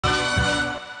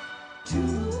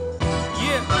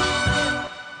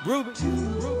Rubik's. We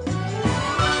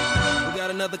got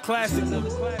another classic. Woo!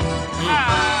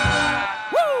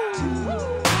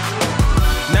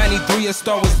 93, a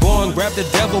star was born. Grab the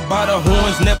devil by the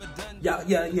horns. Never done. Yo.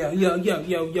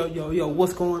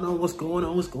 What's going on? What's going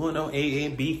on?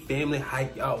 A&B family, how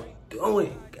y'all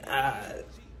doing? God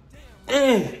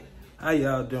damn, how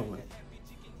y'all doing?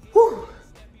 Whew.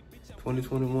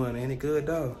 2021, ain't it good,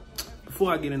 dog?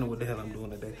 Before I get into what the hell I'm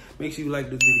doing today, make sure you like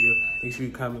this video, make sure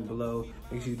you comment below,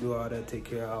 make sure you do all that, take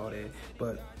care of all that.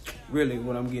 But really,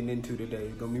 what I'm getting into today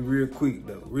is gonna be real quick.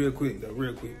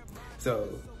 So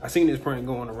I seen this prank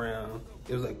going around.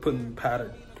 It was like putting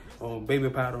baby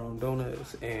powder on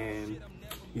donuts, and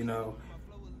you know,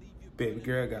 baby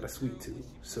girl got a sweet tooth,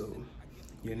 so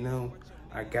you know,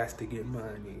 I got to get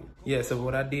mine in. Yeah, so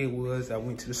what I did was I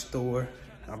went to the store,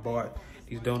 I bought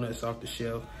these donuts off the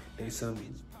shelf. They some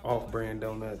off-brand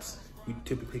donuts. You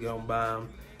typically don't buy them,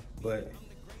 but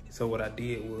so what I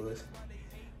did was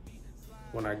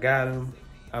when I got them,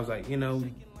 I was like, you know,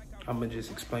 I'm gonna just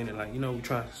explain it like, you know, we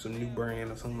trying some new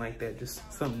brand or something like that, just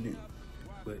something new.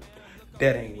 But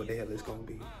that ain't what the hell it's gonna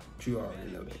be. But you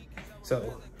already know that.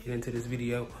 So get into this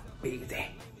video, big thing.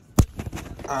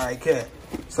 All right, cat.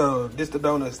 So this the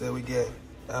donuts that we get.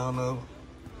 I don't know,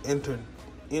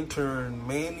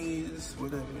 mayonnaise,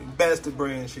 whatever, bastard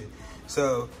brand shit.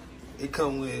 So it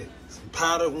come with some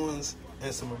powdered ones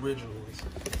and some original ones.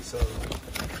 So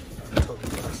I told you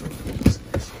about some.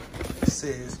 It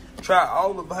says, try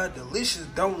all of our delicious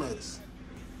donuts.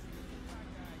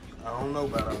 I don't know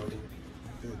about all of them.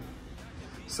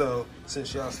 So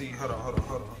since y'all see, hold on.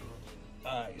 All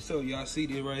right, so y'all see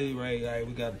this right here, right? All right,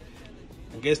 we got,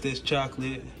 I guess that's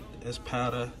chocolate, that's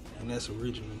powder, and that's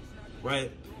original,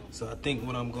 right? So I think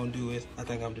what I'm gonna do is, I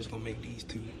think I'm just gonna make these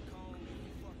two.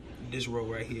 This row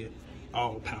right here,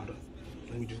 all powder.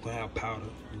 And we just gonna have powder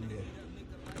in there.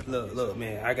 Look,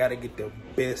 man, I gotta get the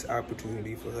best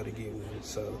opportunity for her to get one.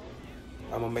 So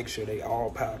I'm gonna make sure they all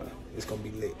powder. It's gonna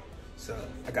be lit. So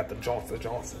I got the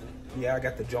Johnson. Yeah, I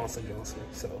got the Johnson.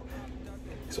 So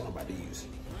that's what I'm about to use.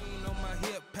 On my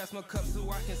hip, pass my cup so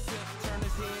I can sip. Turn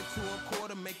his head to a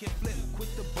quarter, make it flip. Quit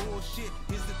the bullshit,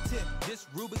 here's the tip.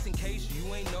 Just Rubik's in case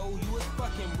you ain't know you was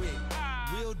fucking with.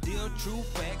 Real deal, true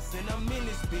facts, and I'm in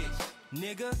this bitch.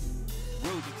 Nigga,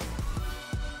 Rubik's.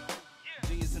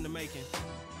 Genius in the making.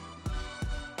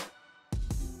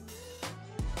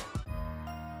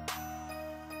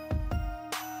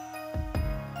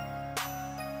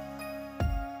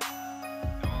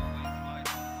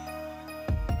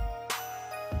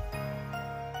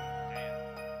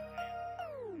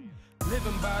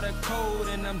 Living by the code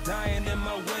and I'm dying in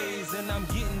my ways, and I'm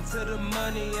getting to the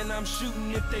money and I'm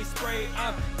shooting if they spray.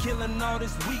 I'm killing all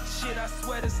this weak shit, I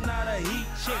swear it's not a heat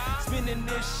check. Spinning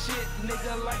this shit,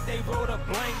 nigga, like they wrote a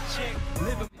blank check.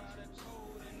 Living by the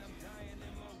code and I'm dying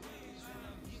in my ways, and I'm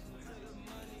getting to the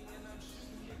money and I'm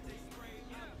shooting if they spray.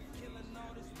 I'm killing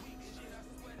all this weak shit, I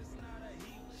swear it's not a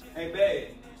heat check. Hey babe.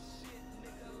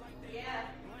 Yeah.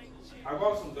 I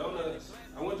bought some donuts.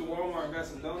 I went to Walmart and got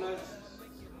some donuts.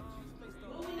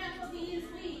 We're not supposed to eat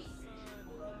sweets.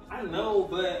 I know,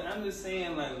 but I'm just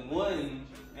saying, like, one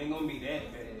ain't gonna be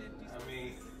that bad. I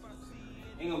mean,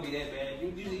 ain't gonna be that bad. You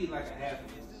usually eat like a half of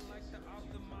it.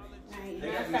 Right, you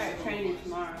gotta start training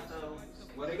tomorrow, so.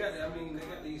 Well, they got cinnamon,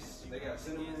 they got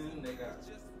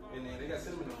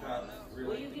cinnamon powder.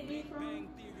 Where you get these from?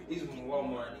 These are from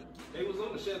Walmart. They was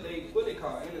on the shelf. What they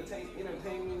call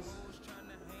entertainments.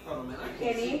 Hold on, man. I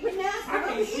Can't even pronounce it. I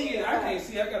can't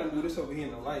see it. I gotta do this over here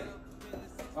in the light.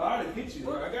 Oh, I didn't hit you.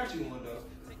 I got you one though.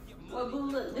 Well,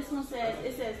 boo, look, this one says,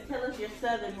 it says, tell us you're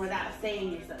Southern without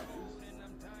saying you're Southern.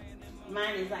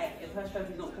 Mine is like, if hush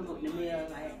puppies don't come up in the mail,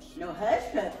 like, no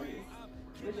hush puppies.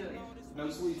 What's yours? No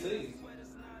sweet tea.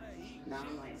 No,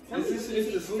 I'm like, It's the sweet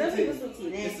tea. It's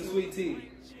the sweet tea.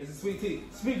 It's the sweet tea.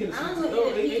 Speaking of sweet tea,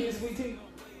 oh, they make the sweet tea?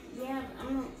 Yeah,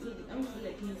 I'm just eat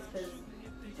a piece because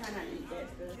you try not to eat that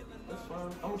stuff. That's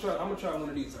fine. I'm gonna try one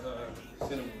of these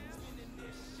cinnamon.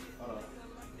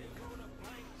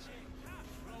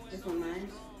 This one mine?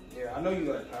 Yeah, I know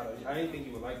you like powder. I didn't think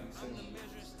you would like cinnamon.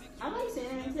 I like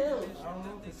cinnamon too. I don't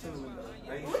know if it's cinnamon though.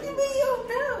 What do you mean you don't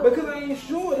know? Because I ain't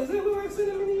sure. Does it look like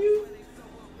cinnamon to you?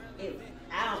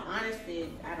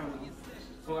 Honestly, I don't know.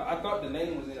 Well, I thought the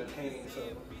name was entertaining, so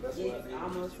that's what I did. It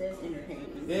almost says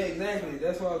entertaining. Yeah, exactly.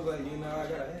 That's why I was like, you know, I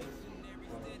gotta have it.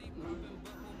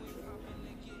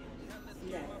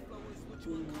 Yeah.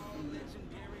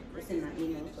 It's in my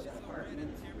emails for the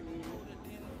apartment.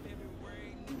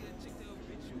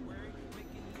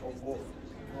 Oh boy.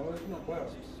 Oh, that's not bad.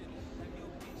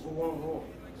 Come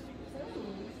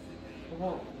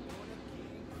on.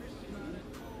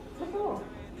 Come on.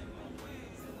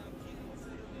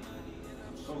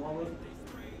 woman.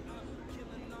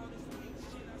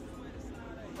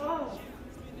 Oh.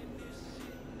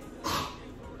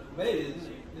 Baby,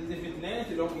 if it's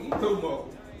nasty, don't eat no more.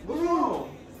 What's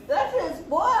wrong? That shit's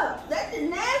spoiled. That shit's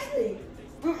nasty.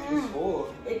 It's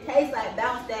spoiled. It tastes like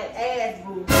bounce that ass,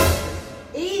 boo.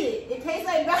 Eat it. It tastes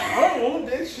like bounce. I don't want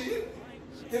that shit.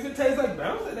 If it tastes like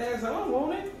bounce that ass, I don't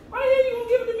want it. Why the hell you gonna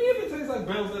give it to me if it tastes like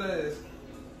bounce that ass?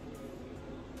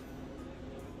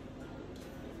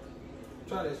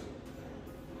 Try this one.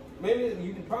 Maybe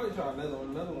you can probably try another one.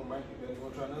 Another one might be better. You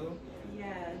wanna try another one?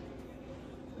 Yeah.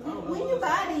 I don't know When what you else.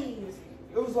 buy these?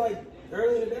 It was like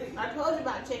earlier today. I told you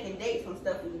about checking dates on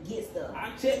stuff when you get stuff. I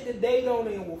checked the date on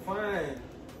it and we're fine.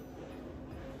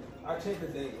 I checked the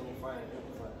date and we're fine.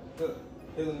 Look,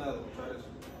 here's another one. Try this one.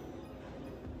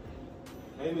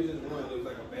 Maybe it's just one. It was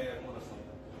like a bad one or something.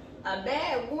 A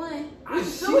bad one? I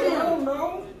shit, I don't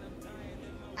know.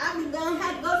 I'm gonna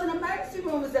have to go to the emergency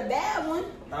room. It's a bad one.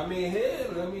 I mean,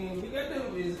 hell, I mean, we got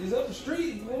them. It's up the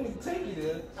street. You want me to take you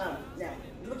there? Oh, no.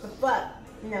 What the fuck?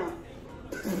 No.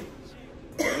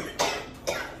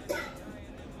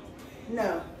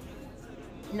 No.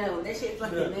 No, that shit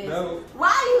fucking nasty. No. Why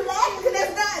are you laughing? Because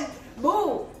that's not.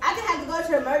 Boo. I can have to go to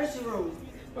the emergency room.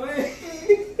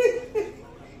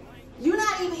 You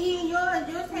not even eating yours.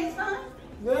 Yours tastes fine?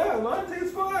 Yeah, mine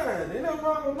tastes fine. Ain't nothing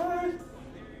wrong with mine.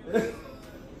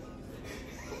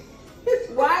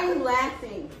 Why are you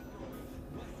laughing?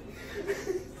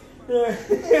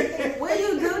 What do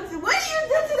you do to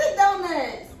the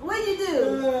donuts? What do you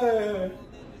do?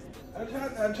 I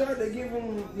tried to give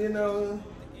them, you know.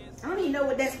 I don't even know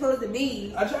what that's supposed to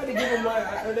be. I tried to give them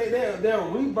like they're a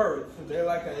rebirth. They're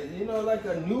like a like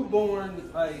a newborn,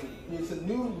 like it's a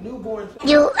newborn.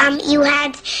 You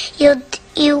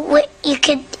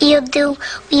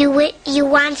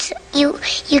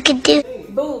could do.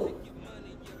 Boo.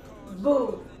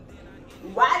 Boo.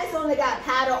 Why this only got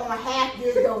powder on half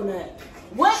this donut?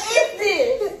 What is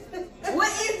this? What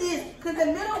is this? Because the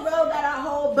middle row got a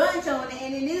whole bunch on it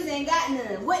and then this ain't got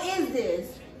none. What is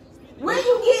this? Where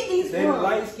you get these They're from?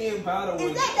 light skin powder.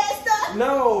 Is that stuff?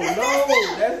 No, That's no,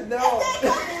 that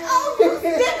stuff? Oh, you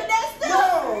sniffing that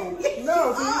stuff? No, Yes, no.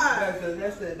 you are.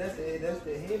 That's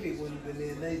the heavy ones, and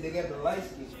then they got the light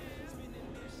skin.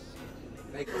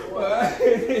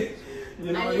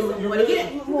 You know, I need you some water. really, Get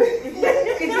it.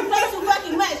 Because you play too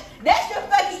fucking much. That's your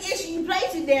fucking issue. You play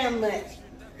too damn much.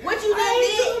 What you done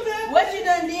did? What you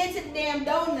done did to the damn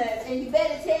donuts? And you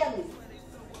better tell me.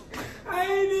 I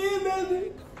ain't did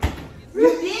nothing.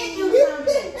 You did do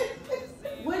something.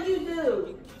 What'd you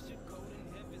do?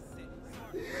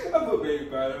 I put baby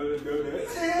powder on the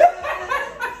donuts.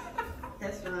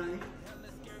 That's fine.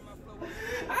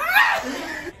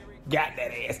 Got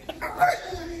that ass.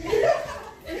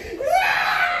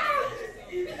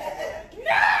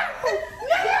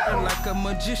 Like a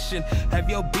magician, have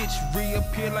your bitch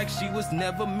reappear like she was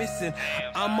never missing.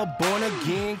 I'm a born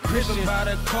again Christian by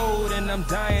the code, and I'm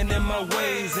dying in my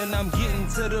ways, and I'm getting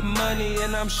to the money,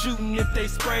 and I'm shooting if they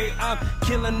spray. I'm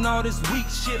killing all this weak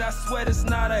shit. I swear it's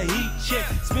not a heat check.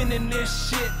 Spinning this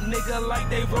shit, nigga, like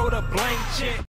they wrote a blank check.